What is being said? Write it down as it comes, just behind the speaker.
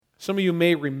Some of you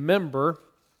may remember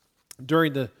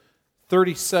during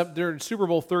Super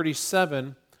Bowl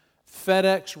 37,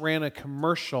 FedEx ran a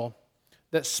commercial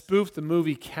that spoofed the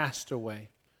movie Castaway.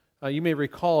 You may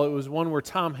recall it was one where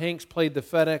Tom Hanks played the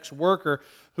FedEx worker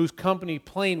whose company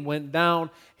plane went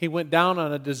down. He went down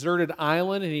on a deserted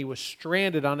island, and he was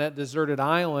stranded on that deserted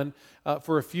island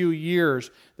for a few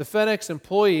years. The FedEx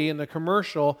employee in the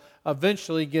commercial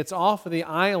eventually gets off of the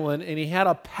island, and he had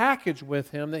a package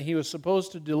with him that he was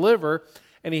supposed to deliver,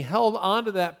 and he held onto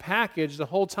that package the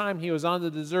whole time he was on the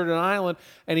deserted island,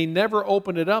 and he never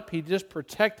opened it up. He just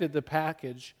protected the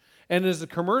package. And as the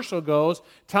commercial goes,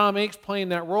 Tom Hanks playing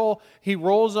that role, he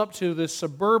rolls up to this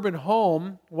suburban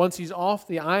home once he's off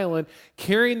the island,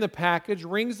 carrying the package,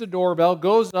 rings the doorbell,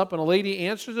 goes up, and a lady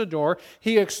answers the door.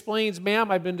 He explains,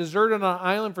 "Ma'am, I've been deserted on an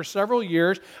island for several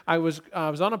years. I was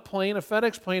on a plane, a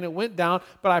FedEx plane. It went down,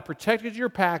 but I protected your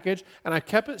package, and I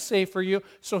kept it safe for you,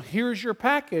 so here's your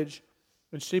package."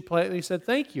 And she politely said,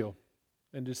 "Thank you,"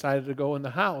 and decided to go in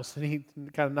the house. And he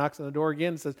kind of knocks on the door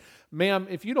again and says, "Ma'am,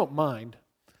 if you don't mind,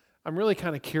 I'm really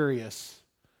kind of curious.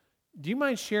 Do you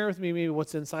mind sharing with me maybe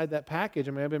what's inside that package?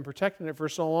 I mean, I've been protecting it for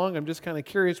so long. I'm just kind of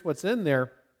curious what's in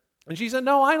there." And she said,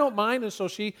 "No, I don't mind." And so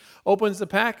she opens the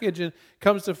package and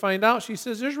comes to find out. She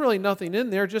says, "There's really nothing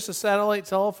in there, just a satellite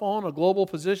telephone, a global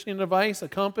positioning device, a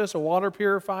compass, a water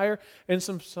purifier, and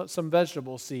some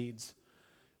vegetable seeds."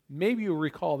 Maybe you'll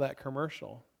recall that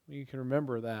commercial. You can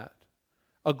remember that.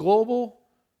 A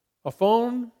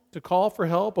phone to call for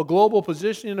help, a global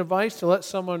positioning device to let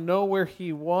someone know where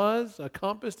he was, a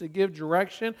compass to give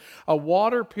direction, a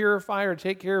water purifier to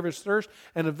take care of his thirst,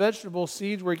 and a vegetable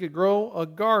seeds where he could grow a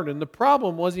garden. The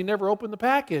problem was he never opened the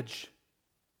package.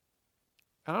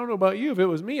 I don't know about you. If it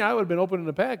was me, I would have been opening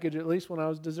the package at least when I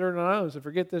was deserted on islands. So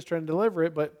forget this, trying to deliver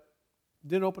it, but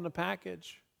didn't open the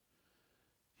package.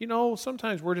 You know,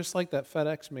 sometimes we're just like that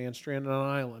FedEx man stranded on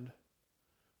an island.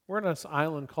 We're on this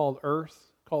island called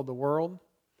Earth, called the world.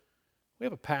 We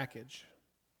have a package.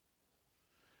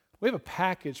 We have a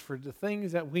package for the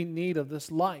things that we need of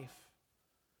this life.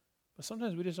 But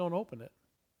sometimes we just don't open it.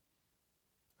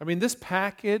 I mean, this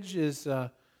package is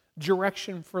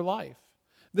direction for life.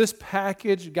 This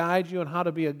package guides you on how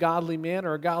to be a godly man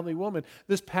or a godly woman.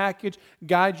 This package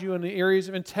guides you in the areas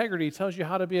of integrity. It tells you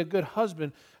how to be a good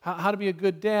husband, how to be a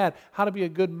good dad, how to be a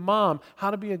good mom,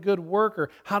 how to be a good worker,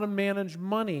 how to manage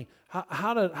money,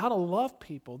 how to love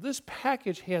people. This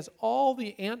package has all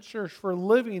the answers for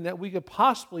living that we could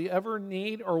possibly ever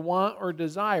need or want or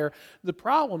desire. The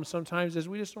problem sometimes is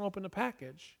we just don't open the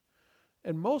package.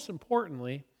 And most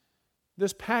importantly,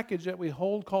 this package that we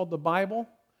hold called the Bible,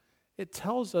 it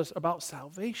tells us about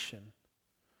salvation.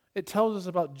 It tells us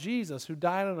about Jesus who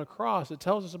died on a cross. It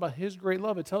tells us about His great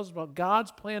love. It tells us about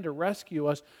God's plan to rescue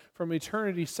us from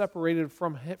eternity separated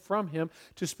from Him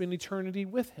to spend eternity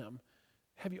with Him.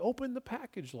 Have you opened the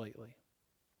package lately?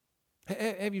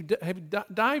 Have you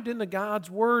dived into God's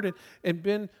Word and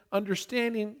been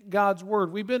understanding God's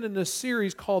Word? We've been in this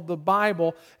series called The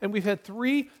Bible, and we've had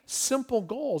 3 simple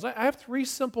goals. I have 3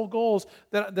 simple goals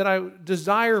that I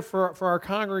desire for our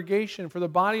congregation, for the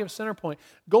body of Centerpoint.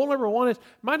 Goal number 1 is,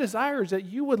 my desire is that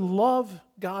you would love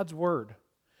God's Word,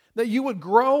 that you would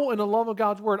grow in the love of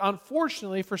God's Word.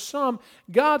 Unfortunately, for some,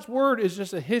 God's Word is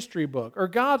just a history book, or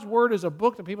God's Word is a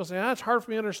book that people say, that's hard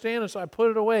for me to understand, and so I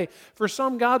put it away. For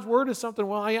some, God's Word is something,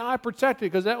 well, I protect it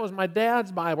because that was my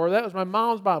dad's Bible, or that was my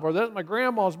mom's Bible, or that was my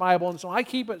grandma's Bible, and so I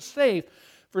keep it safe.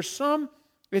 For some,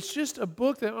 it's just a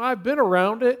book that I've been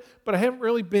around it, but I haven't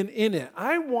really been in it.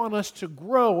 I want us to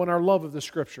grow in our love of the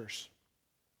Scriptures.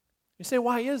 You say,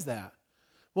 why is that?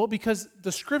 Well, because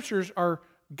the Scriptures are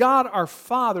God our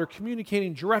Father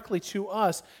communicating directly to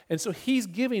us, and so He's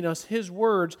giving us His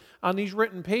words on these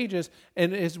written pages,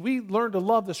 and as we learn to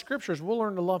love the Scriptures, we'll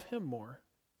learn to love Him more.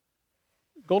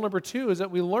 Goal number 2 is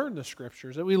that we learn the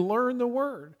Scriptures, that we learn the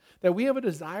Word, that we have a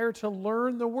desire to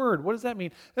learn the Word. What does that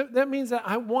mean? That means that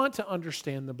I want to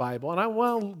understand the Bible, and I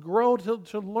want to grow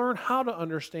to learn how to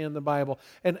understand the Bible,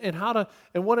 and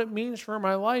what it means for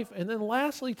my life, and then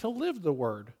lastly, to live the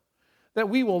Word. That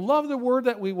we will love the Word,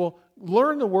 that we will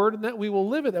learn the Word, and that we will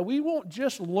live it. That we won't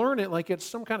just learn it like it's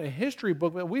some kind of history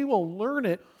book, but we will learn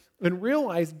it and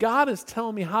realize God is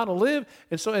telling me how to live.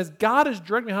 And so as God is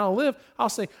directing me how to live, I'll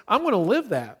say, I'm going to live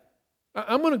that.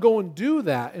 I'm going to go and do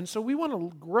that. And so we want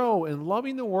to grow in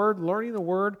loving the Word, learning the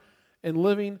Word, and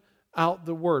living out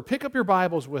the Word. Pick up your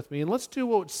Bibles with me, and let's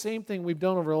do the same thing we've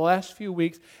done over the last few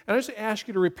weeks. And I just ask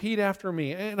you to repeat after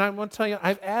me. And I want to tell you,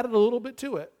 I've added a little bit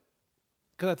to it,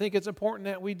 because I think it's important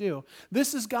that we do.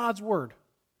 This is God's Word.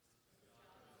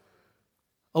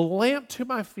 A lamp to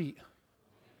my feet,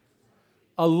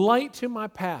 a light to my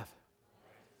path.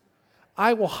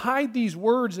 I will hide these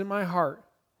words in my heart,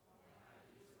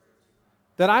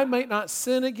 that I might not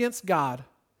sin against God.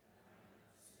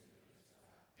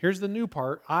 Here's the new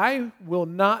part. I will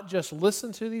not just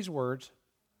listen to these words.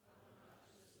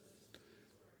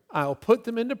 I'll put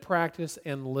them into practice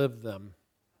and live them.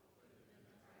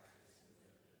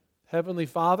 Heavenly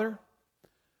Father,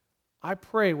 I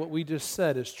pray what we just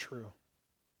said is true.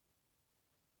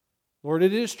 Lord,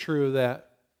 it is true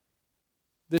that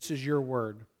this is your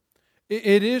word.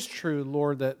 It is true,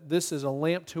 Lord, that this is a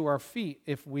lamp to our feet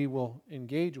if we will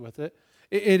engage with it.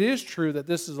 It is true that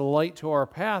this is a light to our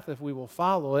path if we will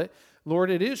follow it. Lord,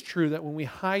 it is true that when we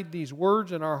hide these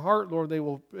words in our heart, Lord,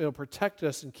 it'll protect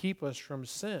us and keep us from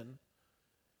sin.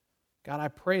 God, I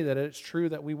pray that it's true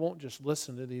that we won't just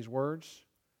listen to these words.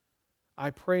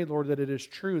 I pray, Lord, that it is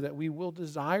true that we will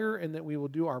desire and that we will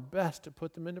do our best to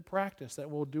put them into practice,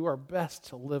 that we'll do our best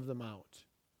to live them out.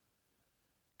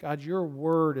 God, your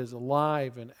word is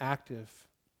alive and active,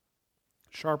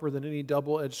 sharper than any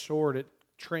double-edged sword. It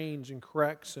trains and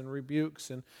corrects and rebukes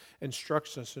and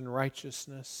instructs us in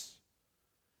righteousness.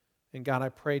 And God, I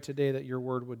pray today that your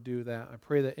word would do that. I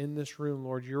pray that in this room,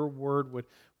 Lord, your word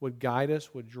would guide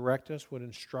us, would direct us, would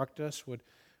instruct us,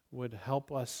 would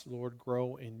help us, Lord,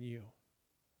 grow in you.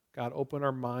 God, open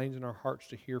our minds and our hearts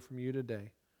to hear from you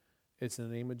today. It's in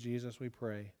the name of Jesus we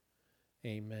pray.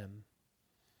 Amen.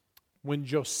 When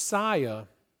Josiah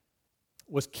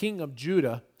was king of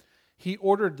Judah, he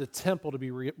ordered the temple to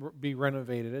be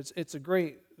renovated. It's a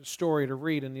great story to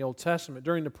read in the Old Testament.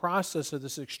 During the process of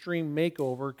this extreme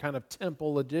makeover, kind of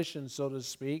temple addition, so to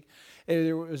speak,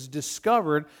 it was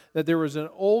discovered that there was an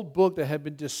old book that had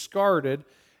been discarded,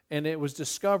 and it was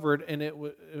discovered, and it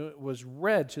was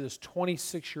read to this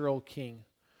 26-year-old king.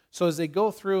 So as they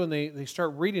go through and they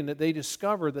start reading it, they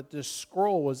discover that this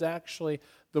scroll was actually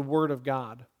the Word of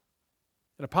God.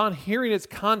 And upon hearing its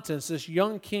contents, this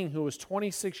young king who was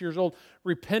 26 years old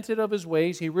repented of his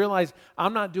ways. He realized,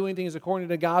 I'm not doing things according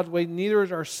to God's way, neither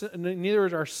is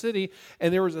our city.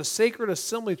 And there was a sacred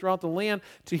assembly throughout the land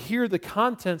to hear the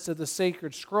contents of the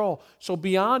sacred scroll. So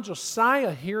beyond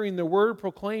Josiah hearing the word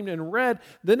proclaimed and read,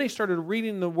 then they started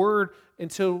reading the word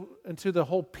into the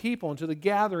whole people, into the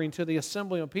gathering, to the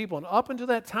assembly of people. And up until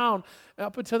that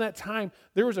time,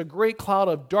 there was a great cloud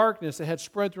of darkness that had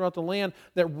spread throughout the land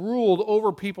that ruled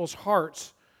over people's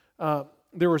hearts.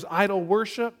 There was idol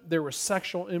worship, there was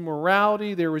sexual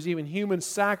immorality, there was even human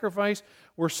sacrifice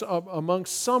were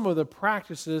amongst some of the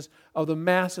practices of the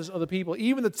masses of the people.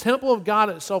 Even the temple of God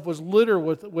itself was littered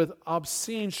with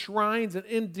obscene shrines and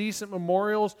indecent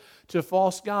memorials to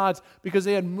false gods because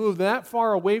they had moved that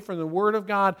far away from the Word of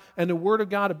God, and the Word of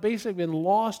God had basically been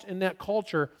lost in that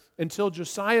culture until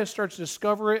Josiah starts to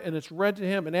discover it and it's read to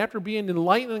him. And after being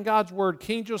enlightened in God's Word,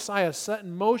 King Josiah set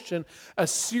in motion a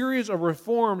series of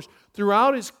reforms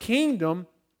throughout his kingdom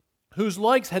whose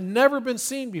likes had never been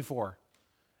seen before.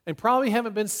 And probably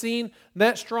haven't been seen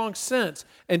that strong since.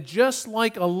 And just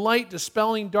like a light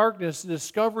dispelling darkness, the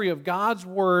discovery of God's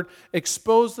Word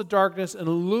exposed the darkness and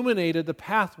illuminated the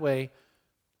pathway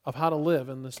of how to live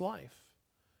in this life.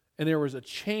 And there was a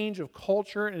change of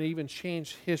culture and even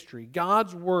changed history.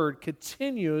 God's Word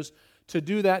continues to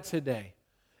do that today.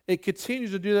 It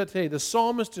continues to do that today. The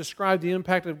psalmist described the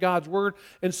impact of God's Word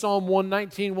in Psalm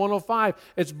 119, 105.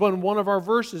 It's been one of our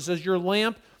verses. It says,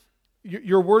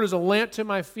 Your word is a lamp to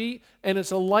my feet, and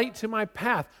it's a light to my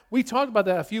path. We talked about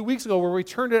that a few weeks ago where we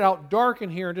turned it out dark in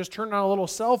here and just turned on a little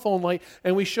cell phone light,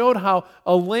 and we showed how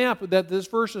a lamp that this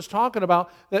verse is talking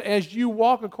about, that as you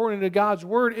walk according to God's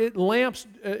word,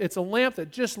 it's a lamp that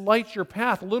just lights your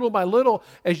path little by little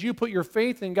as you put your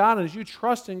faith in God and as you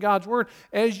trust in God's word.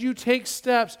 As you take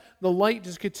steps, the light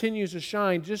just continues to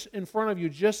shine just in front of you,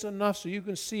 just enough so you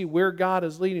can see where God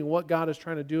is leading, what God is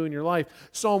trying to do in your life.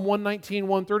 Psalm 119,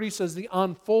 130 says, the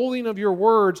unfolding of your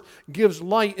words gives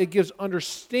light, it gives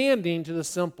understanding to the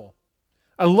simple.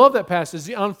 I love that passage.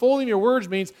 The unfolding of your words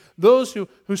means those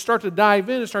who start to dive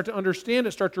in and start to understand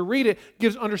it, start to read it,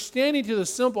 gives understanding to the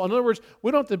simple. In other words,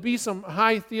 we don't have to be some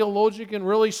high theologian,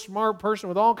 really smart person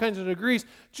with all kinds of degrees.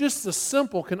 Just the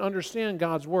simple can understand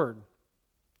God's word.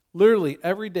 Literally,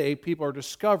 every day people are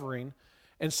discovering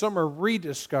and some are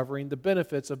rediscovering the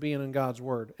benefits of being in God's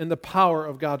word and the power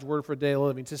of God's word for daily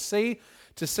living. To say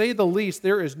the least,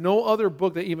 there is no other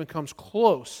book that even comes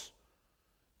close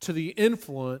to the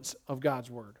influence of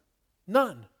God's word.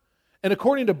 None. And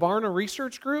according to Barna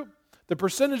Research Group, the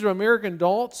percentage of American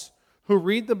adults who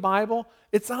read the Bible,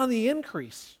 it's on the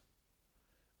increase.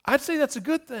 I'd say that's a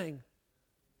good thing.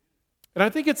 And I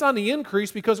think it's on the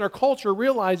increase because our culture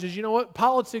realizes, you know what,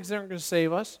 politics aren't going to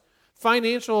save us.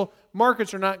 Financial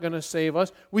markets are not going to save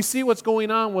us. We see what's going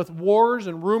on with wars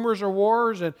and rumors of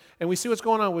wars, and we see what's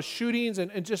going on with shootings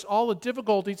and just all the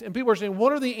difficulties. And people are saying,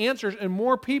 what are the answers? And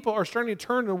more people are starting to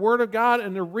turn to the Word of God,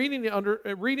 and they're reading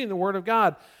the Word of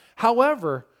God.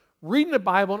 However, reading the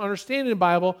Bible and understanding the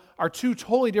Bible are two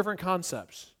totally different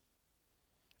concepts.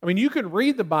 I mean, you can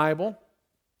read the Bible,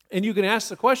 and you can ask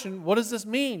the question, what does this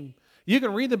mean? You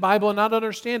can read the Bible and not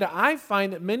understand it. I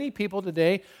find that many people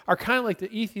today are kind of like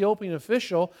the Ethiopian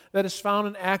official that is found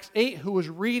in Acts 8 who was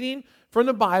reading from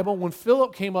the Bible when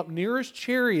Philip came up near his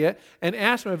chariot and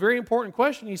asked him a very important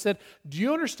question. He said, do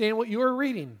you understand what you are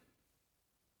reading?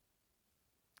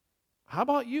 How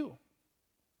about you?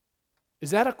 Is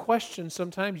that a question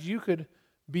sometimes you could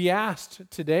be asked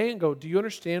today and go, do you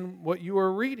understand what you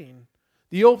are reading?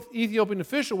 The Ethiopian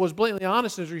official was blatantly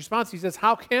honest in his response. He says,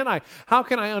 how can I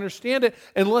understand it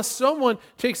unless someone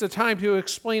takes the time to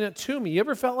explain it to me? You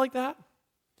ever felt like that?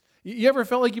 You ever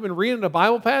felt like you've been reading a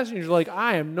Bible passage and you're like,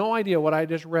 I have no idea what I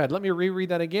just read. Let me reread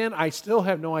that again. I still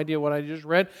have no idea what I just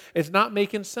read. It's not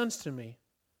making sense to me.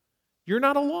 You're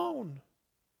not alone.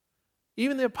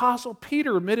 Even the Apostle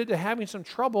Peter admitted to having some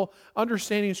trouble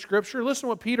understanding Scripture. Listen to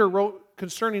what Peter wrote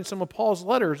concerning some of Paul's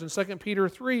letters in 2 Peter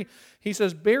 3. He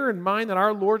says, bear in mind that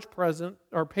our Lord's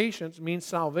patience means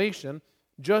salvation,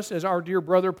 just as our dear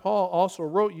brother Paul also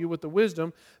wrote you with the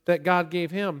wisdom that God gave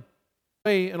him.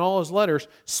 In all his letters,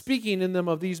 speaking in them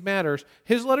of these matters,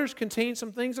 his letters contain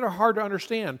some things that are hard to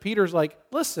understand. Peter's like,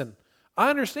 listen, I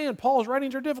understand Paul's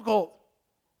writings are difficult.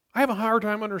 I have a hard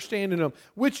time understanding them,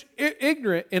 which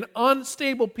ignorant and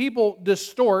unstable people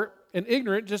distort. And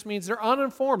ignorant just means they're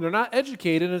uninformed. They're not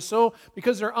educated. And so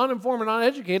because they're uninformed and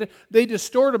uneducated, they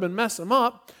distort them and mess them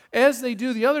up, as they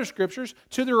do the other scriptures,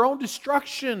 to their own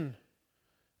destruction.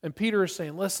 And Peter is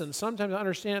saying, listen, sometimes I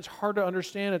understand it's hard to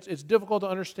understand. It's difficult to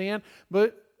understand.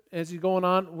 But as he's going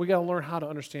on, we got to learn how to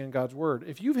understand God's Word.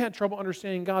 If you've had trouble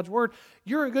understanding God's Word,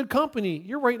 you're in good company.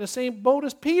 You're right in the same boat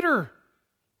as Peter.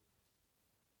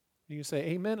 You can say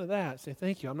amen to that. Say,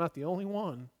 thank you, I'm not the only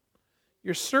one.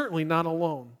 You're certainly not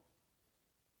alone.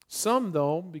 Some,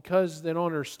 though, because they don't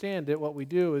understand it, what we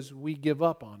do is we give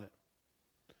up on it.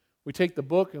 We take the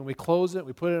book and we close it,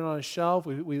 we put it on a shelf,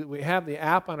 we have the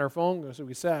app on our phone, so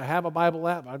we say, I have a Bible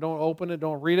app, I don't open it,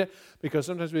 don't read it, because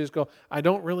sometimes we just go, I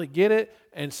don't really get it,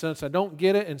 and since I don't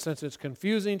get it, and since it's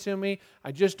confusing to me,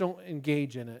 I just don't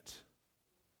engage in it.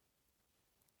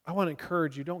 I want to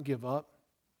encourage you, don't give up.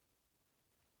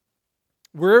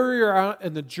 Wherever you're at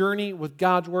in the journey with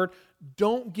God's Word,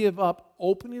 don't give up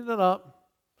opening it up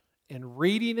and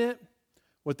reading it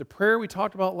with the prayer we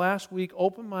talked about last week,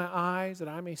 open my eyes that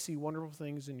I may see wonderful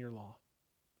things in your law.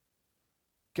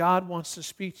 God wants to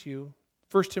speak to you.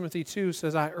 1 Timothy 2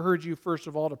 says, I urge you first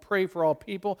of all to pray for all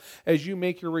people as you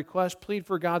make your request. Plead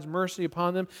for God's mercy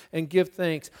upon them and give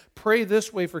thanks. Pray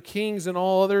this way for kings and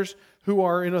all others who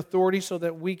are in authority so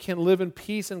that we can live in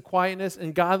peace and quietness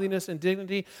and godliness and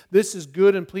dignity. This is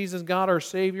good and pleases God our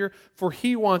Savior, for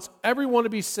He wants everyone to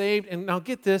be saved, and now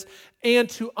get this, and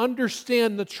to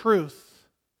understand the truth.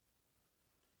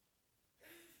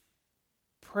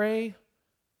 Pray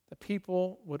that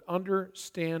people would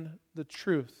understand the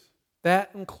truth.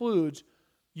 That includes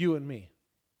you and me.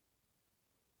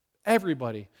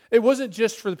 Everybody. It wasn't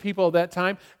just for the people of that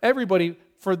time. Everybody,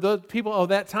 for the people of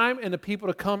that time and the people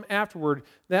to come afterward.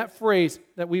 That phrase,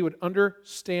 that we would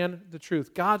understand the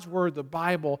truth. God's Word, the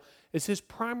Bible, is His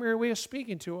primary way of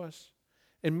speaking to us.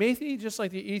 And maybe just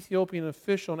like the Ethiopian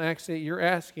official in Acts 8, you're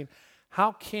asking,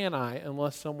 how can I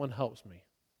unless someone helps me?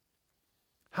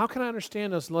 How can I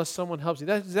understand this unless someone helps me?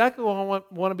 That's exactly what I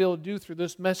want to be able to do through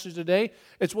this message today.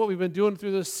 It's what we've been doing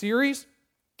through this series,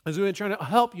 is we've been trying to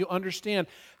help you understand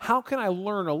how can I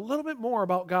learn a little bit more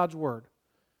about God's Word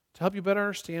to help you better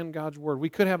understand God's Word. We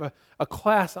could have a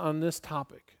class on this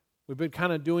topic. We've been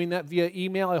kind of doing that via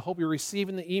email. I hope you're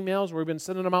receiving the emails. We've been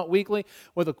sending them out weekly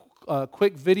with a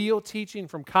quick video teaching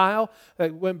from Kyle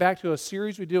that went back to a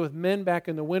series we did with men back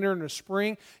in the winter and the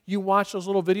spring. You watch those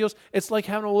little videos. It's like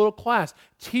having a little class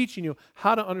teaching you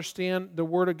how to understand the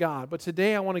Word of God. But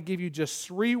today I want to give you just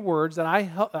 3 words that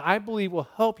I believe will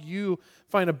help you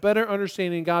find a better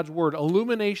understanding of God's Word: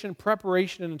 illumination,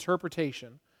 preparation, and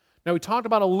interpretation. Now, we talked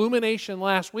about illumination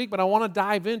last week, but I want to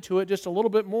dive into it just a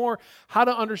little bit more, how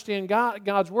to understand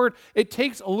God's Word. It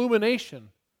takes illumination.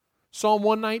 Psalm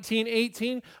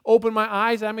 119:18, open my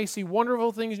eyes, I may see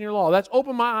wonderful things in your law. That's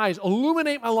open my eyes,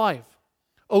 illuminate my life,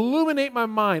 illuminate my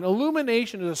mind.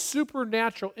 Illumination is a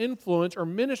supernatural influence or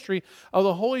ministry of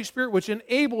the Holy Spirit, which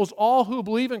enables all who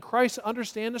believe in Christ to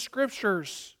understand the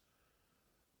Scriptures.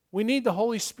 We need the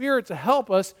Holy Spirit to help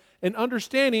us in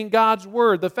understanding God's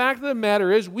Word. The fact of the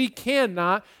matter is we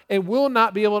cannot and will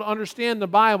not be able to understand the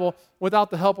Bible without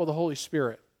the help of the Holy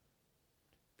Spirit.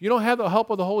 If you don't have the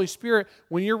help of the Holy Spirit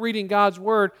when you're reading God's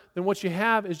Word, then what you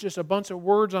have is just a bunch of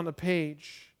words on the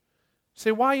page. You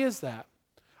say, why is that?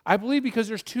 I believe because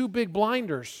there's two big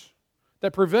blinders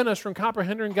that prevent us from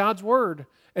comprehending God's Word.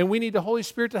 And we need the Holy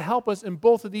Spirit to help us in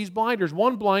both of these blinders.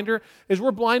 One blinder is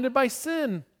we're blinded by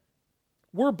sin.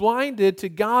 We're blinded to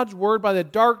God's Word by the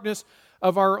darkness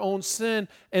of our own sin,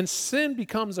 and sin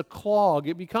becomes a clog.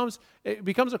 It becomes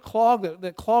a clog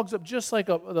that clogs up just like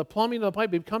the plumbing of the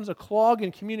pipe. It becomes a clog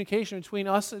in communication between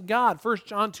us and God. 1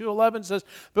 John 2:11 says,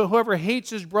 "But whoever hates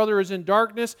his brother is in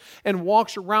darkness and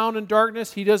walks around in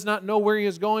darkness. He does not know where he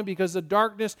is going because the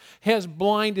darkness has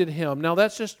blinded him." Now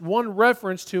that's just one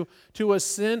reference to a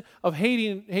sin of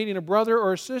hating a brother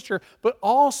or a sister, but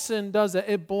all sin does that.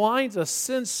 It blinds us.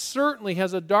 Sin certainly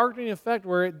has a darkening effect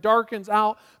where it darkens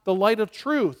out the light of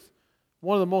truth.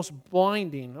 One of the most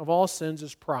blinding of all sins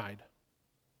is pride.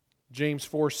 James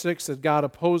 4:6 says, "God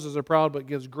opposes the proud but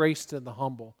gives grace to the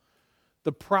humble."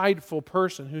 The prideful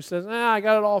person who says, I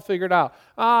got it all figured out.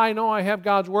 I know I have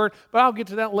God's Word, but I'll get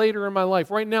to that later in my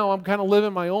life. Right now, I'm kind of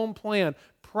living my own plan.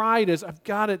 Pride is, I've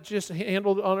got it just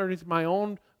handled underneath my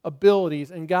own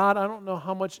abilities. And God, I don't know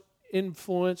how much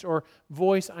influence or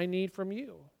voice I need from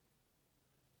you.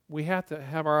 We have to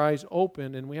have our eyes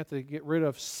open, and we have to get rid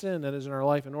of sin that is in our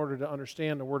life in order to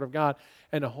understand the Word of God.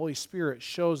 And the Holy Spirit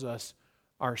shows us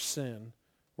our sin.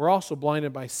 We're also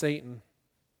blinded by Satan.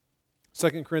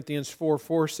 2 Corinthians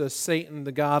 4:4 says, "Satan,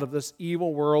 the god of this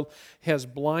evil world, has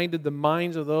blinded the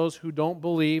minds of those who don't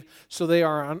believe, so they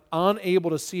are unable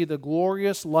to see the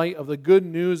glorious light of the good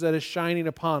news that is shining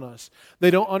upon us.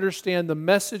 They don't understand the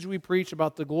message we preach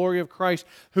about the glory of Christ,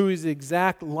 who is the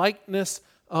exact likeness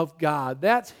of God."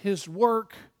 That's His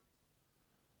work.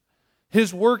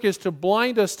 His work is to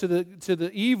blind us to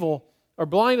the evil, or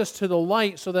blind us to the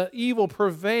light so that evil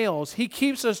prevails. He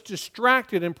keeps us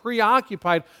distracted and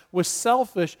preoccupied with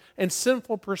selfish and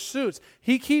sinful pursuits.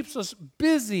 He keeps us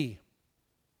busy.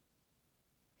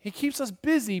 He keeps us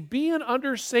busy being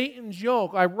under Satan's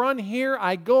yoke. I run here,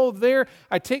 I go there,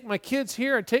 I take my kids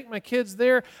here, I take my kids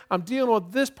there. I'm dealing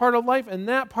with this part of life and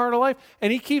that part of life.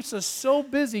 And he keeps us so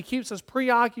busy, keeps us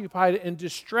preoccupied and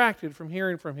distracted from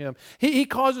hearing from him. He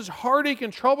causes heartache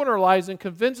and trouble in our lives and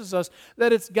convinces us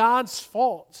that it's God's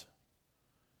fault.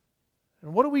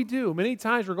 And what do? Many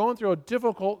times we're going through a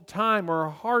difficult time or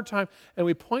a hard time, and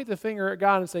we point the finger at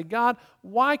God and say, "God,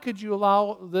 why could you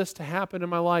allow this to happen in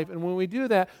my life?" And when we do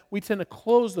that, we tend to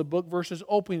close the book versus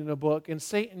opening the book, and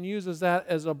Satan uses that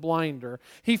as a blinder.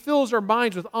 He fills our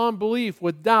minds with unbelief,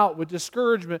 with doubt, with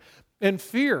discouragement, and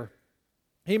fear.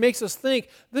 He makes us think,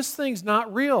 this thing's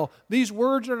not real. These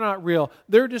words are not real.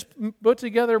 They're just put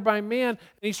together by man. And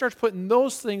he starts putting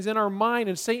those things in our mind,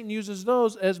 and Satan uses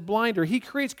those as blinder. He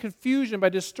creates confusion by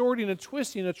distorting and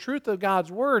twisting the truth of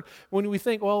God's Word. When we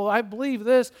think, well, I believe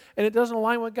this, and it doesn't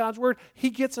align with God's Word, he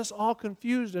gets us all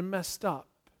confused and messed up.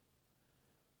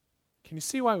 Can you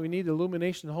see why we need the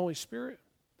illumination of the Holy Spirit?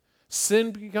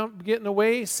 Sin get in the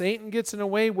way, Satan gets in the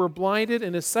way, we're blinded.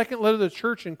 In his second letter to the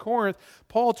church in Corinth,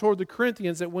 Paul told the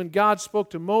Corinthians that when God spoke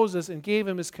to Moses and gave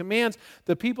him his commands,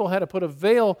 the people had to put a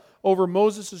veil over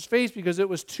Moses' face because it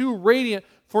was too radiant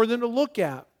for them to look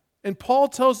at. And Paul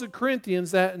tells the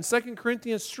Corinthians that in 2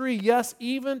 Corinthians 3, yes,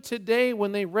 even today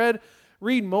when they read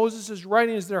Moses'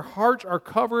 writings, their hearts are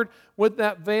covered with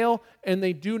that veil and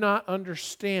they do not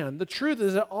understand. The truth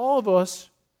is that all of us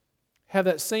have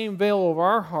that same veil over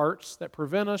our hearts that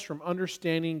prevent us from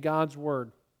understanding God's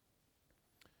Word.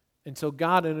 Until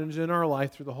God enters in our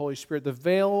life through the Holy Spirit, the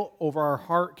veil over our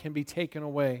heart can be taken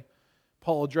away.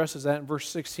 Paul addresses that in verse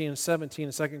 16 and 17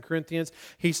 in 2 Corinthians.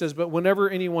 He says, "But whenever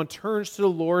anyone turns to the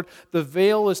Lord, the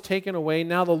veil is taken away.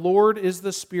 Now the Lord is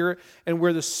the Spirit, and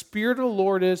where the Spirit of the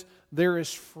Lord is, there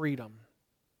is freedom."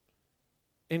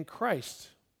 In Christ,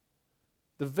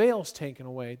 the veil's taken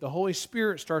away. The Holy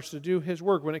Spirit starts to do His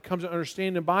work. When it comes to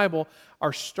understanding the Bible,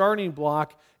 our starting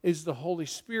block is the Holy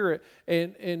Spirit.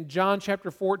 And in John chapter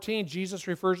 14, Jesus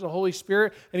refers to the Holy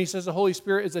Spirit, and He says the Holy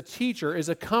Spirit is a teacher, is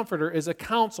a comforter, is a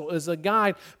counsel, is a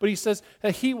guide. But He says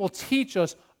that He will teach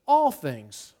us all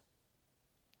things.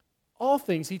 All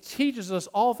things. He teaches us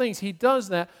all things. He does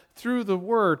that through the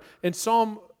Word. In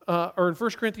in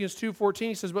 1 Corinthians 2:14,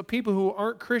 he says, "But people who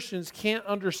aren't Christians can't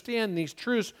understand these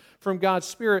truths from God's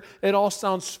Spirit. It all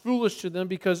sounds foolish to them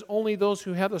because only those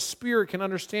who have the Spirit can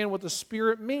understand what the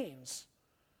Spirit means."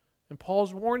 And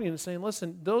Paul's warning and saying,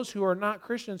 listen, those who are not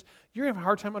Christians, you're going to have a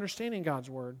hard time understanding God's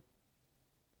Word.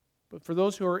 But for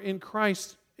those who are in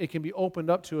Christ, it can be opened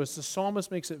up to us. The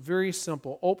psalmist makes it very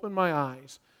simple. "Open my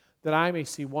eyes, that I may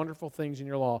see wonderful things in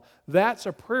your law. That's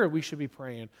a prayer we should be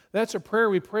praying. That's a prayer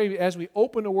we pray as we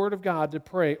open the Word of God to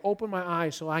pray. Open my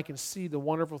eyes so I can see the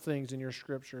wonderful things in your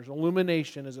Scriptures.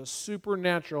 Illumination is a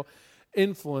supernatural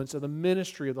influence of the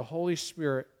ministry of the Holy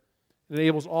Spirit. It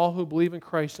enables all who believe in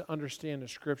Christ to understand the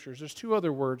Scriptures. There's two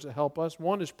other words that help us.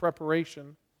 One is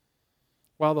preparation.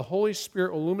 While the Holy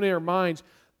Spirit will illuminate our minds,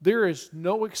 there is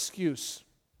no excuse.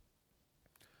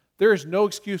 There is no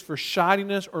excuse for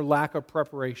shoddiness or lack of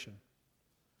preparation.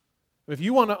 If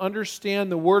you want to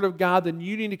understand the Word of God, then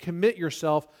you need to commit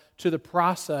yourself to the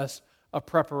process of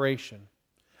preparation.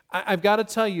 I've got to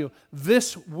tell you,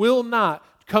 this will not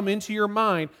come into your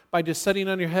mind by just sitting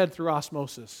on your head through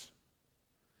osmosis.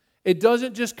 It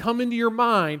doesn't just come into your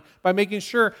mind by making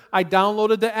sure I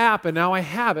downloaded the app and now I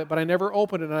have it, but I never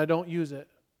open it and I don't use it.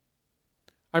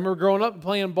 I remember growing up and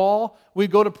playing ball. We'd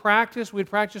go to practice. We'd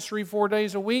practice 3-4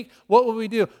 days a week. What would we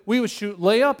do? We would shoot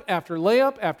layup after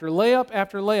layup after layup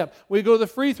after layup. We'd go to the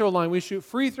free throw line. We'd shoot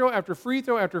free throw after free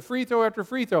throw after free throw after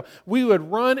free throw. We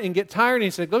would run and get tired, and he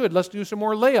said, good, let's do some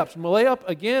more layups. Layup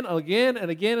again, again,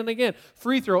 and again, and again.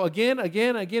 Free throw again,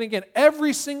 again, again, again.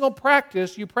 Every single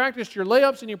practice, you practiced your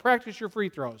layups and you practiced your free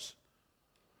throws.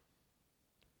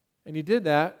 And you did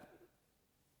that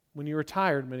when you were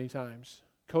tired many times.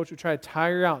 Coach would try to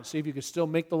tire you out, see if you could still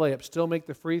make the layup, still make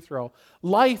the free throw.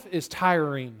 Life is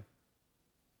tiring.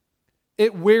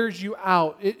 It wears you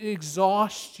out. It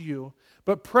exhausts you.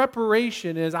 But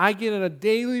preparation is I get in a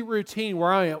daily routine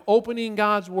where I am opening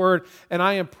God's Word and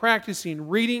I am practicing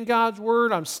reading God's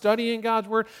Word. I'm studying God's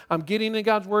Word. I'm getting in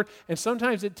God's Word. And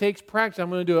sometimes it takes practice. I'm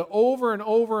going to do it over and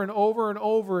over and over and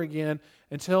over again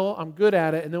until I'm good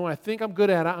at it. And then when I think I'm good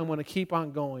at it, I'm going to keep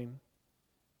on going.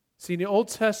 See, in the Old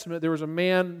Testament, there was a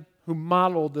man who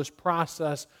modeled this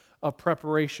process of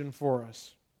preparation for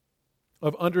us,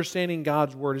 of understanding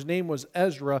God's Word. His name was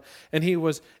Ezra, and he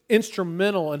was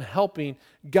instrumental in helping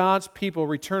God's people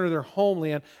return to their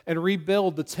homeland and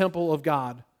rebuild the temple of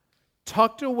God.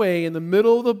 Tucked away in the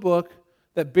middle of the book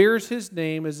that bears his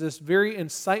name is this very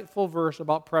insightful verse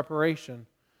about preparation.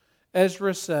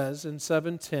 Ezra says in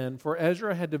 7:10, "For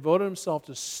Ezra had devoted himself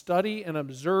to study and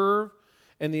observe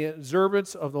and the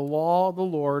observance of the law of the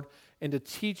Lord, and to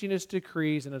teaching its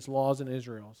decrees and its laws in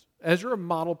Israel." Ezra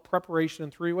modeled preparation in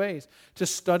 3 ways. To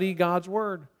study God's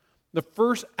Word. The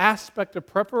first aspect of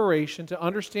preparation to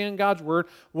understand God's Word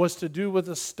was to do with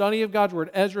the study of God's Word.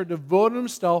 Ezra devoted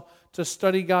himself to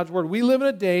study God's Word. We live in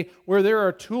a day where there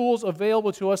are tools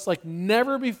available to us like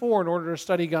never before in order to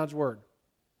study God's Word.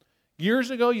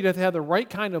 Years ago, you'd have to have the right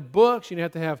kind of books. You'd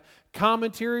have to have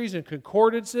commentaries and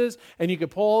concordances, and you could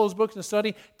pull all those books and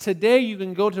study. Today, you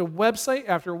can go to website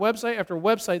after website after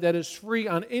website that is free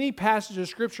on any passage of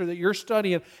Scripture that you're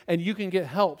studying, and you can get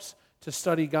helps to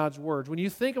study God's Word. When you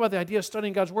think about the idea of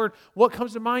studying God's Word, what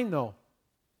comes to mind, though?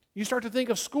 You start to think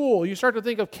of school. You start to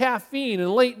think of caffeine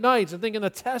and late nights and thinking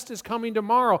the test is coming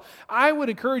tomorrow. I would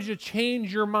encourage you to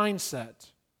change your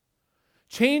mindset.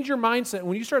 Change your mindset.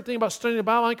 When you start thinking about studying the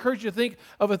Bible, I encourage you to think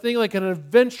of a thing like an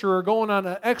adventurer going on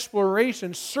an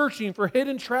exploration, searching for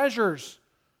hidden treasures.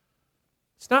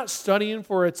 It's not studying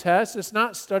for a test. It's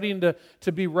not studying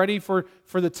to be ready for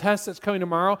the test that's coming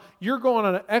tomorrow. You're going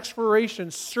on an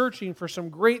exploration, searching for some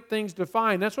great things to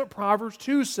find. That's what Proverbs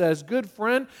 2 says. Good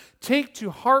friend, take to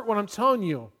heart what I'm telling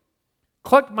you.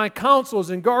 Collect my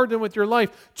counsels and guard them with your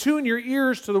life. Tune your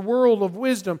ears to the world of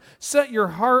wisdom. Set your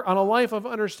heart on a life of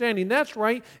understanding. That's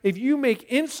right. If you make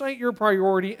insight your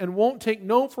priority and won't take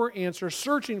no for answer,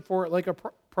 searching for it like a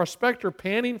prospector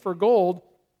panning for gold,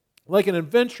 like an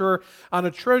adventurer on a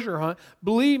treasure hunt,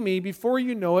 believe me, before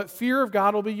you know it, fear of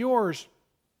God will be yours.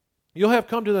 You'll have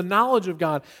come to the knowledge of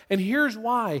God. And here's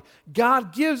why.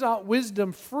 God gives out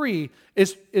wisdom free,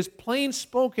 is plain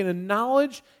spoken in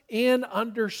knowledge and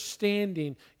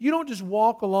understanding. You don't just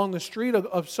walk along the street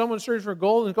of someone searching for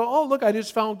gold and go, oh, look, I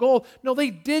just found gold. No, they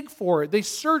dig for it. They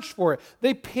search for it.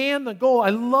 They pan the gold. I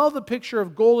love the picture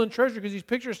of gold and treasure because these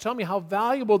pictures tell me how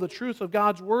valuable the truth of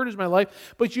God's Word is in my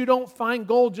life. But you don't find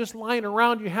gold just lying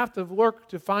around. You have to look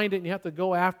to find it, and you have to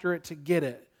go after it to get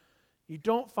it. You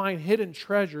don't find hidden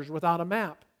treasures without a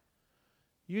map.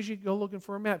 Usually go looking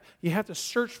for a map. You have to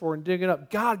search for it and dig it up.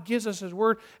 God gives us His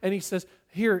Word, and He says,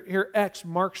 here X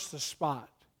marks the spot.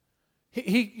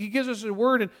 He gives us a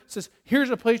word and says,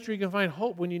 here's a place where you can find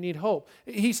hope when you need hope.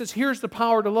 He says, here's the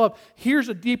power to love. Here's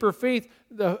a deeper faith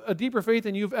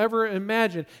than you've ever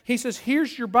imagined. He says,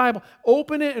 here's your Bible.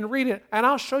 Open it and read it, and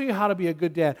I'll show you how to be a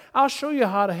good dad. I'll show you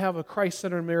how to have a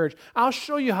Christ-centered marriage. I'll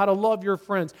show you how to love your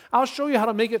friends. I'll show you how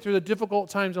to make it through the difficult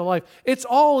times of life. It's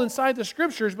all inside the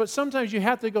Scriptures, but sometimes you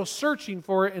have to go searching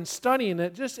for it and studying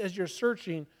it just as you're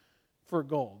searching for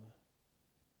gold.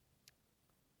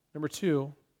 Number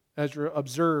two, Ezra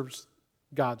observes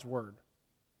God's word.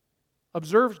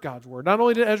 Observes God's word. Not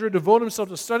only did Ezra devote himself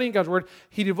to studying God's word,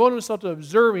 he devoted himself to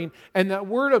observing, and that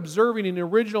word observing in the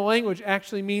original language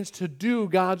actually means to do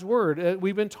God's word.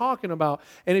 We've been talking about.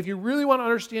 And if you really want to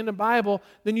understand the Bible,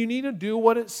 then you need to do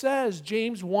what it says.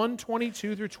 James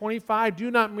 1:22 through 25, do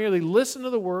not merely listen to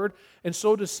the word and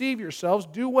so deceive yourselves.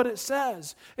 Do what it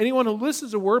says. Anyone who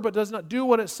listens to the word but does not do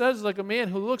what it says is like a man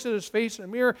who looks at his face in a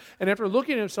mirror and after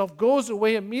looking at himself goes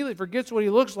away immediately, forgets what he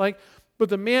looks like. But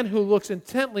the man who looks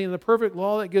intently in the perfect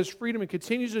law that gives freedom and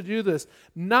continues to do this,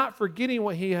 not forgetting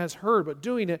what he has heard, but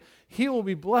doing it, he will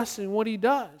be blessed in what he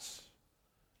does.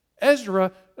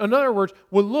 Ezra, in other words,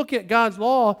 would look at God's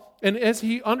law, and as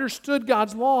he understood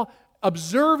God's law,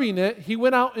 observing it, he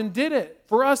went out and did it.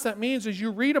 For us, that means as you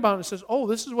read about it, it says, oh,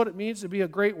 this is what it means to be a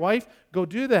great wife. Go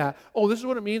do that. Oh, this is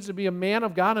what it means to be a man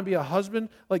of God and be a husband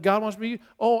like God wants me to be.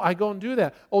 Oh, I go and do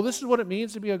that. Oh, this is what it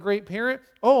means to be a great parent.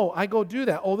 Oh, I go do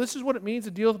that. Oh, this is what it means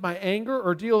to deal with my anger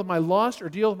or deal with my lust or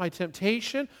deal with my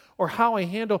temptation or how I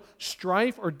handle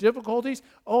strife or difficulties.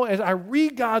 Oh, as I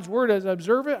read God's word, as I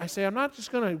observe it, I say, I'm not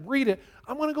just going to read it.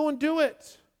 I'm going to go and do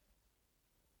it.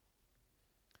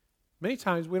 Many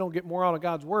times we don't get more out of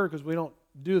God's word because we don't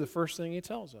do the first thing he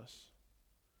tells us.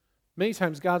 Many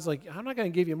times God's like, I'm not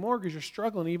going to give you more because you're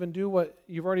struggling to even do what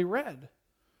you've already read,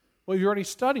 what you've already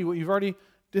studied, what you've already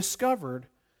discovered.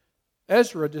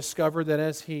 Ezra discovered that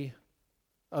as he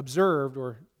observed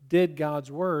or did God's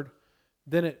word,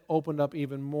 then it opened up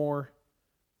even more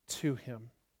to him.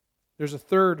 There's a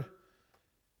third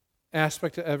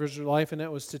aspect of Ezra's life, and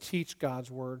that was to teach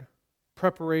God's word.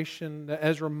 Preparation that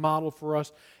Ezra modeled for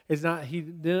us is not, he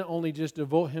didn't only just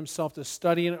devote himself to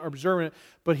studying or observing it,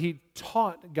 but he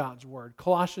taught God's word.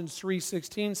 Colossians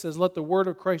 3:16 says, let the word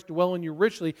of Christ dwell in you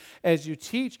richly as you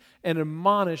teach and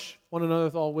admonish one another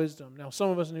with all wisdom. Now, some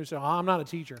of us who say, I'm not a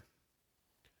teacher.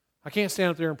 I can't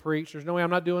stand up there and preach. There's no way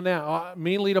I'm not doing that.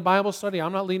 Me lead a Bible study.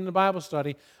 I'm not leading the Bible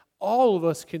study. All of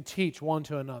us can teach one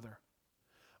to another.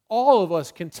 All of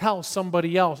us can tell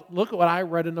somebody else, look at what I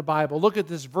read in the Bible. Look at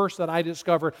this verse that I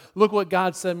discovered. Look what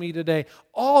God said me today.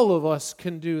 All of us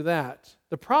can do that.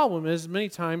 The problem is many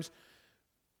times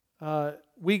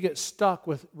we get stuck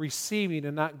with receiving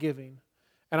and not giving.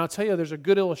 And I'll tell you, there's a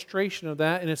good illustration of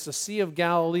that, and it's the Sea of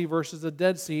Galilee versus the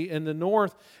Dead Sea. In the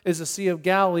north is the Sea of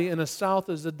Galilee, and the south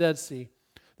is the Dead Sea.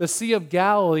 The Sea of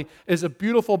Galilee is a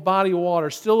beautiful body of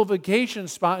water, still a vacation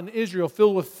spot in Israel,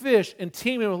 filled with fish and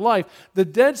teeming with life. The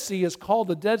Dead Sea is called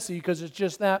the Dead Sea because it's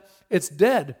just that. It's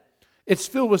dead. It's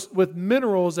filled with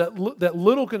minerals that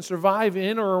little can survive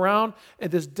in or around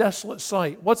at this desolate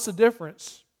site. What's the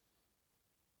difference?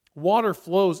 Water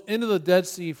flows into the Dead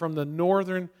Sea from the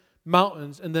northern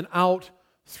mountains and then out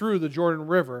through the Jordan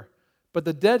River. But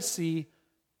the Dead Sea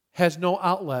has no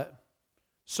outlet.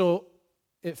 So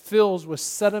it fills with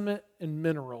sediment and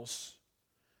minerals.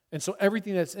 And so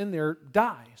everything that's in there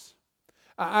dies.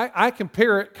 I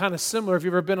compare it kind of similar, if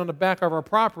you've ever been on the back of our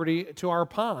property, to our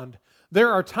pond.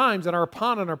 There are times that our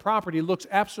pond on our property looks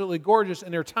absolutely gorgeous,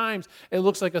 and there are times it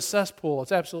looks like a cesspool.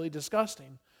 It's absolutely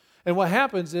disgusting. And what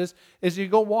happens is you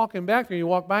go walking back there, you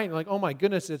walk by, and you're like, oh my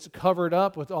goodness, it's covered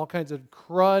up with all kinds of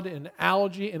crud and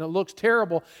algae, and it looks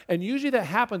terrible. And usually that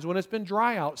happens when it's been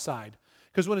dry outside.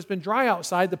 Because when it's been dry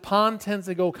outside, the pond tends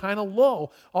to go kind of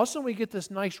low. Also, we get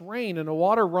this nice rain, and the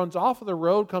water runs off of the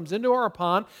road, comes into our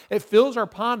pond, it fills our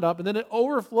pond up, and then it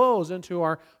overflows into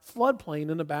our floodplain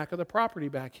in the back of the property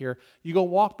back here. You go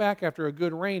walk back after a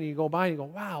good rain, and you go by, and you go,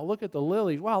 wow, look at the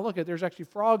lilies. Wow, look at, there's actually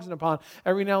frogs in the pond.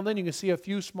 Every now and then you can see a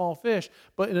few small fish.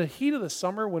 But in the heat of the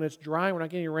summer, when it's dry, we're not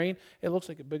getting rain, it looks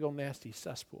like a big old nasty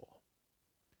cesspool.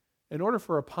 In order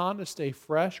for a pond to stay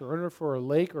fresh, or in order for a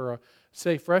lake or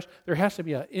stay fresh, there has to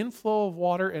be an inflow of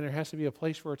water and there has to be a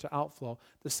place for it to outflow.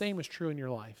 The same is true in your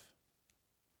life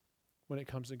when it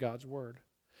comes to God's Word.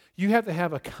 You have to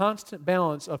have a constant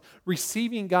balance of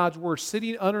receiving God's Word,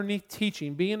 sitting underneath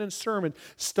teaching, being in sermon,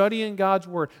 studying God's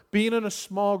Word, being in a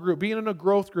small group, being in a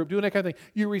growth group, doing that kind of thing.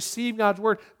 You receive God's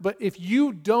Word, but if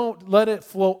you don't let it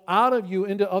flow out of you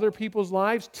into other people's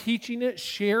lives, teaching it,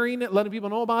 sharing it, letting people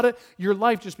know about it, your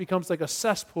life just becomes like a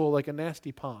cesspool, like a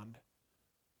nasty pond.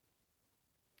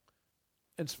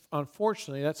 And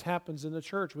unfortunately, that happens in the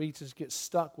church. We just get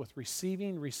stuck with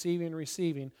receiving,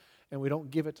 and we don't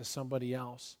give it to somebody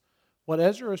else. What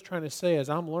Ezra is trying to say is,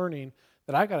 I'm learning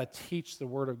that I got to teach the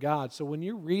Word of God. So when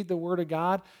you read the Word of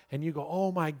God and you go,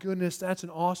 oh my goodness, that's an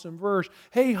awesome verse.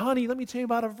 Hey, honey, let me tell you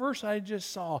about a verse I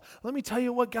just saw. Let me tell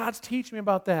you what God's teaching me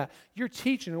about that. You're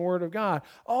teaching the Word of God.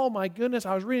 Oh my goodness,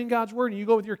 I was reading God's Word, and you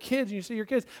go with your kids and you see your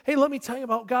kids, hey, let me tell you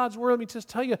about God's Word. Let me just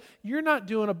tell you, you're not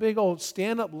doing a big old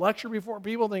stand-up lecture before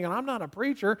people thinking, I'm not a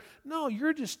preacher. No,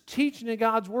 you're just teaching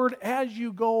God's Word as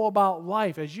you go about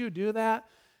life. As you do that,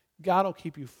 God will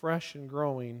keep you fresh and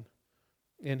growing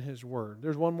in His Word.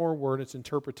 There's one more word, it's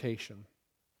interpretation.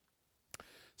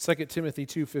 2 Timothy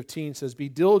 2:15 says, be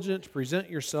diligent to present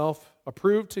yourself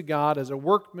approved to God as a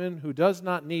workman who does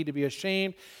not need to be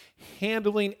ashamed,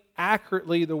 handling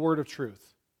accurately the word of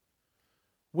truth.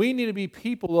 We need to be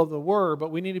people of the Word, but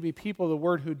we need to be people of the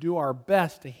Word who do our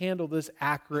best to handle this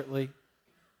accurately.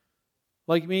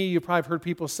 Like me, you probably have heard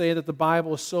people say that the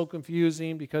Bible is so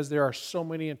confusing because there are so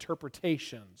many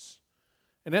interpretations.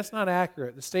 And that's not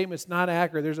accurate. The statement's not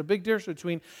accurate. There's a big difference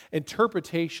between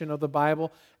interpretation of the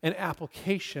Bible and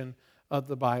application of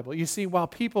the Bible. You see, while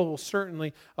people will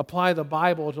certainly apply the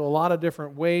Bible to a lot of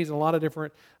different ways and a lot of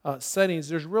different settings,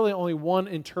 there's really only one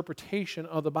interpretation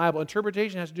of the Bible.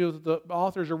 Interpretation has to do with the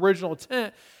author's original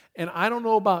intent. And I don't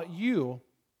know about you,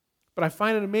 but I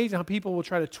find it amazing how people will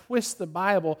try to twist the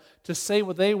Bible to say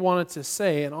what they want it to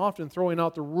say, and often throwing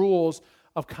out the rules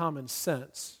of common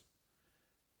sense.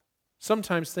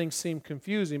 Sometimes things seem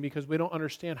confusing because we don't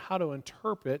understand how to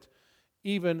interpret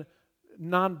even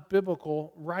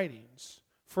non-biblical writings.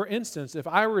 For instance, if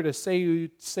I were to say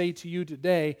to you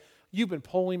today, you've been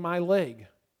pulling my leg,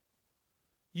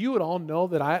 you would all know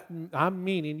that I'm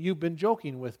meaning you've been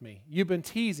joking with me. You've been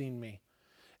teasing me.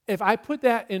 If I put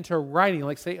that into writing,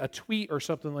 like say a tweet or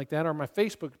something like that, or my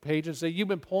Facebook page and say, you've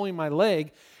been pulling my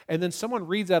leg, and then someone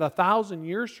reads that 1,000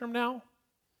 years from now,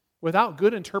 without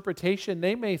good interpretation,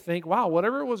 they may think, wow,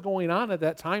 whatever was going on at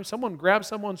that time, someone grabbed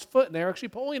someone's foot and they're actually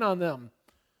pulling on them.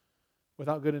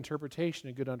 Without good interpretation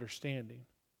and good understanding.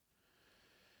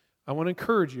 I want to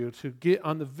encourage you to get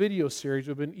on the video series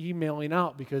we've been emailing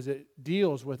out because it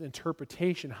deals with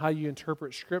interpretation, how you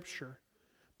interpret Scripture.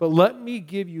 But let me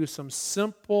give you some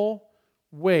simple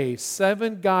ways,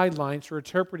 7 guidelines for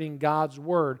interpreting God's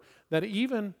Word that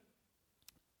even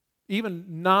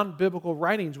non-biblical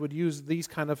writings would use these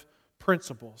kind of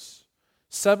principles.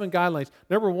 7 guidelines.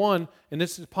 Number 1, and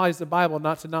this applies to the Bible,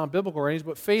 not to non-biblical writings,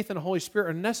 but faith and the Holy Spirit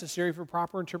are necessary for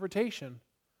proper interpretation.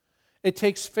 It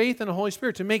takes faith in the Holy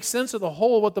Spirit. To make sense of the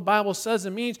whole of what the Bible says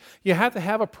and means, you have to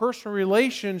have a personal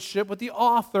relationship with the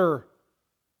author.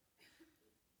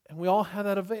 And we all have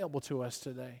that available to us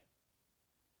today.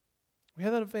 We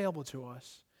have that available to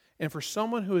us. And for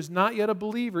someone who is not yet a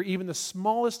believer, even the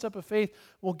smallest step of faith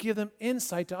will give them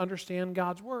insight to understand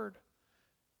God's Word.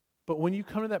 But when you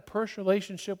come to that personal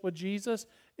relationship with Jesus,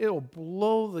 it'll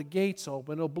blow the gates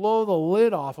open. It'll blow the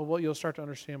lid off of what you'll start to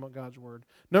understand about God's Word.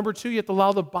 Number 2, you have to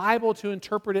allow the Bible to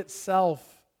interpret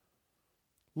itself.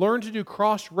 Learn to do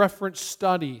cross-reference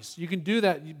studies. You can do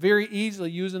that very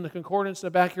easily using the concordance in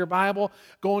the back of your Bible,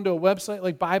 going to a website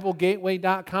like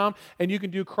BibleGateway.com, and you can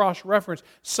do cross-reference.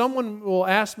 Someone will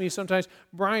ask me sometimes,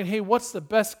 Brian, hey, what's the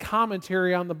best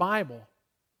commentary on the Bible?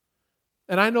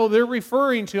 And I know they're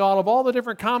referring to all the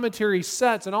different commentary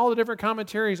sets and all the different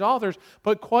commentaries authors,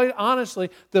 but quite honestly,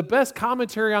 the best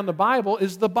commentary on the Bible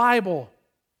is the Bible.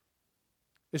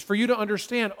 Is for you to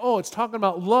understand, oh, it's talking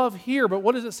about love here, but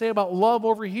what does it say about love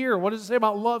over here? What does it say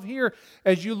about love here?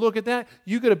 As you look at that,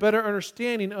 you get a better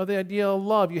understanding of the idea of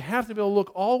love. You have to be able to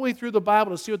look all the way through the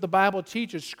Bible to see what the Bible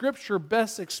teaches. Scripture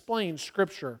best explains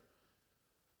Scripture.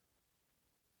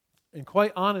 And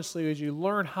quite honestly, as you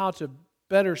learn how to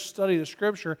better study the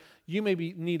Scripture, you may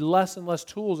need less and less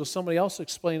tools of somebody else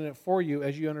explaining it for you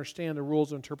as you understand the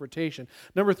rules of interpretation.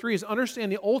 Number 3 is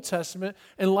understand the Old Testament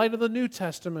in light of the New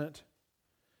Testament.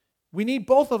 We need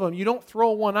both of them. You don't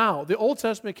throw one out. The Old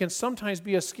Testament can sometimes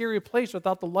be a scary place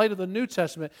without the light of the New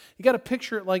Testament. You got to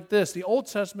picture it like this. The Old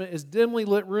Testament is dimly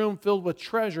lit room filled with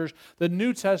treasures. The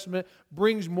New Testament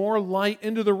brings more light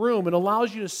into the room and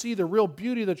allows you to see the real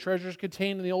beauty of the treasures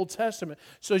contained in the Old Testament.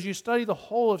 So as you study the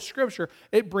whole of Scripture,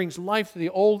 it brings life to the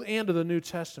Old and to the New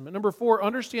Testament. Number 4,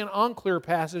 understand unclear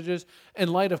passages in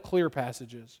light of clear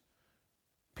passages.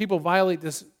 People violate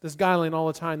this guideline all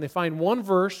the time. They find one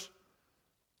verse,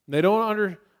 they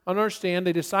don't understand,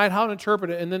 they decide how to interpret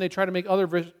it, and then they try to make other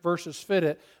verses fit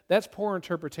it. That's poor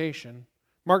interpretation.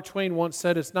 Mark Twain once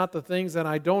said, it's not the things that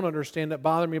I don't understand that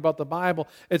bother me about the Bible,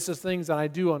 it's the things that I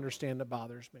do understand that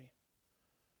bothers me.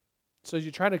 So as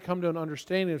you try to come to an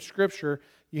understanding of Scripture,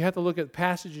 you have to look at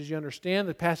passages you understand,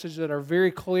 the passages that are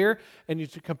very clear, and you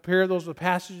to compare those with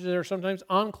passages that are sometimes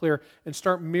unclear and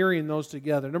start mirroring those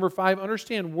together. Number 5,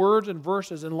 understand words and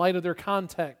verses in light of their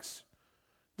context.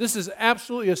 This is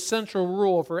absolutely a central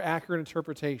rule for accurate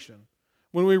interpretation.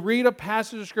 When we read a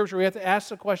passage of Scripture, we have to ask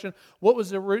the question, what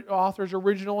was the author's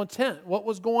original intent? What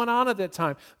was going on at that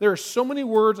time? There are so many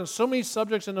words and so many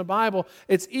subjects in the Bible,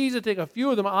 it's easy to take a few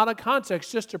of them out of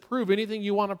context just to prove anything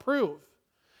you want to prove.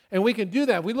 And we can do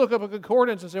that. We look up a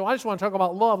concordance and say, well, I just want to talk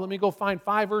about love. Let me go find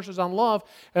 5 verses on love,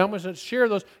 and I'm going to share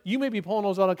those. You may be pulling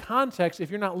those out of context if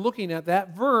you're not looking at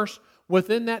that verse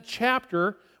within that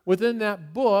chapter, within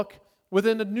that book,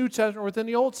 within the New Testament or within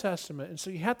the Old Testament. And so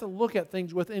you have to look at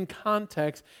things within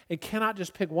context and cannot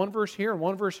just pick one verse here and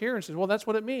one verse here and say, well, that's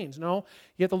what it means. No,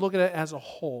 you have to look at it as a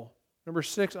whole. Number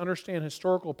 6, understand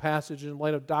historical passages in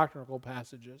light of doctrinal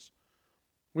passages.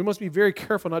 We must be very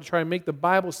careful not to try and make the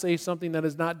Bible say something that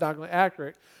is not doctrinally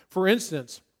accurate. For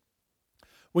instance,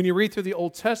 when you read through the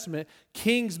Old Testament,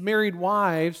 kings married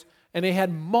wives and they had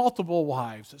multiple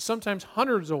wives, sometimes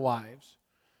hundreds of wives.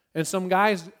 And some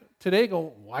guys today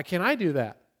go, why can't I do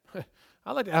that?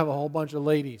 I'd like to have a whole bunch of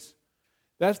ladies.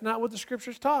 That's not what the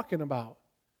Scripture's talking about.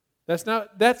 That's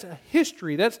a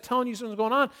history. That's telling you something's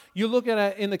going on. You look at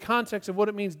it in the context of what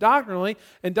it means doctrinally,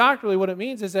 and doctrinally what it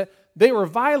means is that they were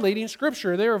violating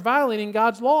Scripture. They were violating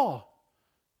God's law.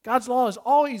 God's law has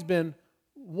always been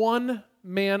one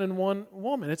man and one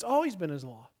woman. It's always been His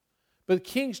law. But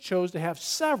kings chose to have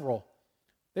several.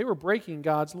 They were breaking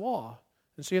God's law.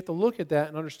 And so you have to look at that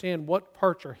and understand what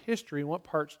parts are history and what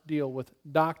parts deal with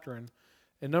doctrine.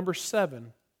 And number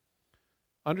 7,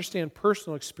 understand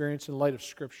personal experience in light of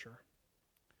Scripture.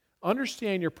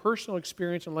 Understand your personal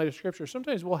experience in light of Scripture.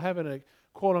 Sometimes we'll have a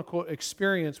quote-unquote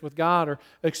experience with God or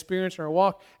experience in our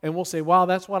walk, and we'll say, wow,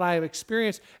 that's what I have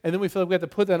experienced, and then we feel like we have to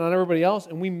put that on everybody else,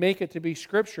 and we make it to be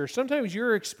Scripture. Sometimes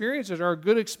your experiences are a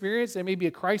good experience. They may be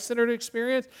a Christ-centered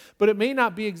experience, but it may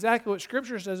not be exactly what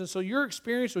Scripture says, and so your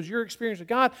experience was your experience with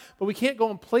God, but we can't go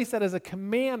and place that as a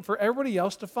command for everybody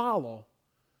else to follow.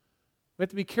 We have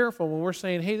to be careful when we're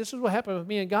saying, hey, this is what happened with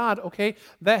me and God. Okay,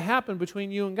 that happened between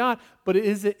you and God, but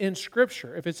is it in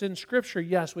Scripture? If it's in Scripture,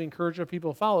 yes, we encourage our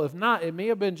people to follow. If not, it may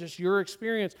have been just your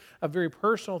experience, a very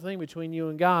personal thing between you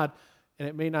and God, and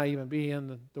it may not even be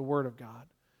in the Word of God.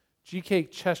 G.K.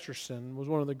 Chesterton was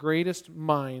one of the greatest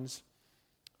minds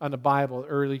on the Bible,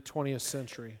 early 20th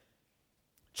century.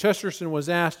 Chesterton was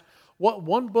asked, what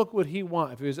one book would he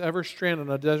want if he was ever stranded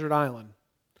on a desert island?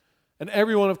 And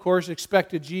everyone, of course,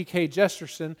 expected G.K.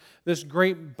 Chesterton, this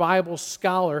great Bible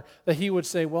scholar, that he would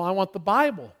say, well, I want the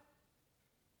Bible.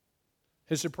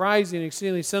 His surprising and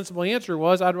exceedingly sensible answer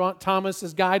was, I'd want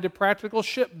Thomas's Guide to Practical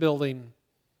Shipbuilding.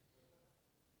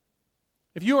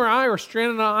 If you or I were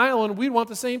stranded on an island, we'd want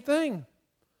the same thing.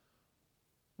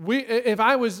 If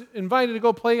I was invited to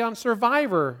go play on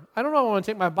Survivor, I don't know if I want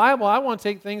to take my Bible. I want to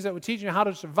take things that would teach you how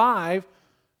to survive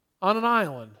on an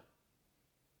island.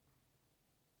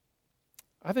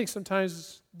 I think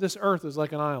sometimes this earth is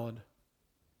like an island.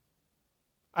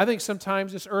 I think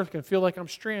sometimes this earth can feel like I'm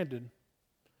stranded.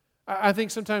 I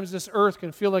think sometimes this earth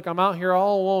can feel like I'm out here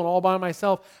all alone, all by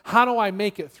myself. How do I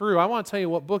make it through? I want to tell you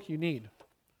what book you need.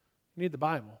 You need the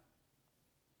Bible.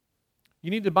 You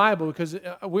need the Bible because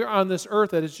we're on this earth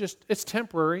that is just, it's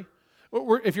temporary.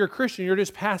 If you're a Christian, you're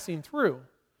just passing through.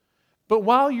 But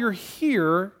while you're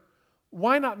here,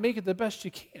 why not make it the best you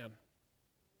can?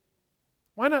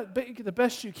 Why not make it the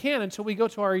best you can until we go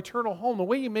to our eternal home? The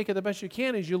way you make it the best you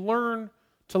can is you learn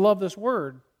to love this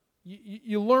Word.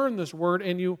 You learn this Word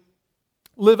and you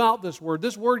live out this Word.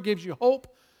 This Word gives you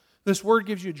hope. This Word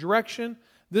gives you direction.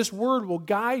 This Word will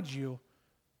guide you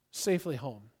safely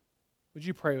home. Would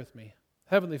you pray with me?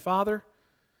 Heavenly Father,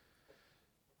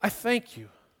 I thank you.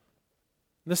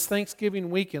 This Thanksgiving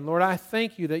weekend, Lord, I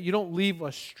thank you that you don't leave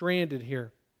us stranded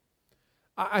here.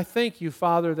 I thank you,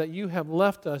 Father, that you have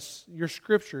left us your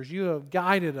Scriptures. You have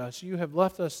guided us. You have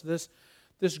left us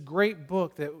this great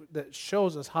book that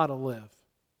shows us how to live.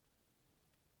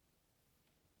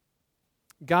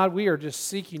 God, we are just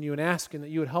seeking you and asking that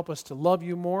you would help us to love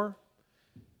you more,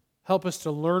 help us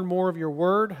to learn more of your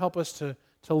Word, help us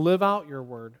to live out your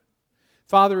Word.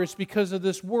 Father, it's because of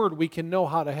this Word we can know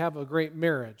how to have a great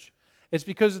marriage. It's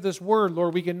because of this Word,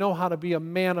 Lord, we can know how to be a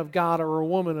man of God or a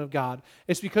woman of God.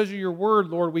 It's because of your Word,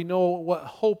 Lord, we know what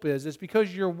hope is. It's because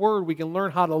of your Word we can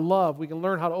learn how to love. We can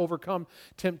learn how to overcome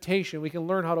temptation. We can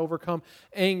learn how to overcome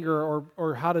anger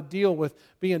or how to deal with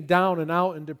being down and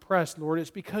out and depressed, Lord. It's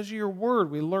because of your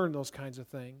Word we learn those kinds of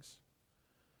things.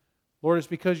 Lord, it's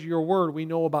because of your Word we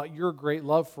know about your great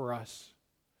love for us.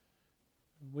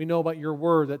 We know about your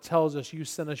word that tells us you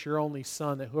sent us your only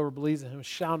Son, that whoever believes in him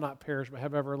shall not perish but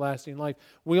have everlasting life.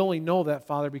 We only know that,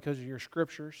 Father, because of your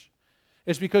scriptures.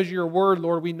 It's because of your word,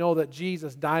 Lord, we know that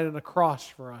Jesus died on a cross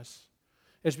for us.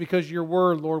 It's because of your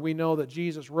word, Lord, we know that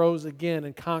Jesus rose again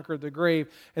and conquered the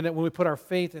grave, and that when we put our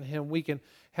faith in him, we can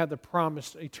have the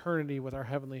promised eternity with our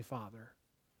Heavenly Father.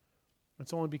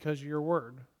 It's only because of your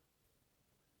word.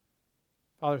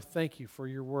 Father, thank you for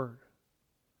your word.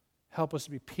 Help us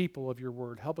to be people of your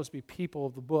word. Help us be people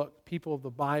of the book, people of the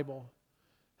Bible.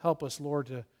 Help us, Lord,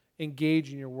 to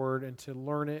engage in your word and to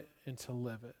learn it and to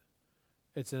live it.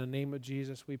 It's in the name of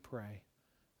Jesus we pray.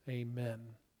 Amen.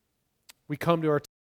 We come to our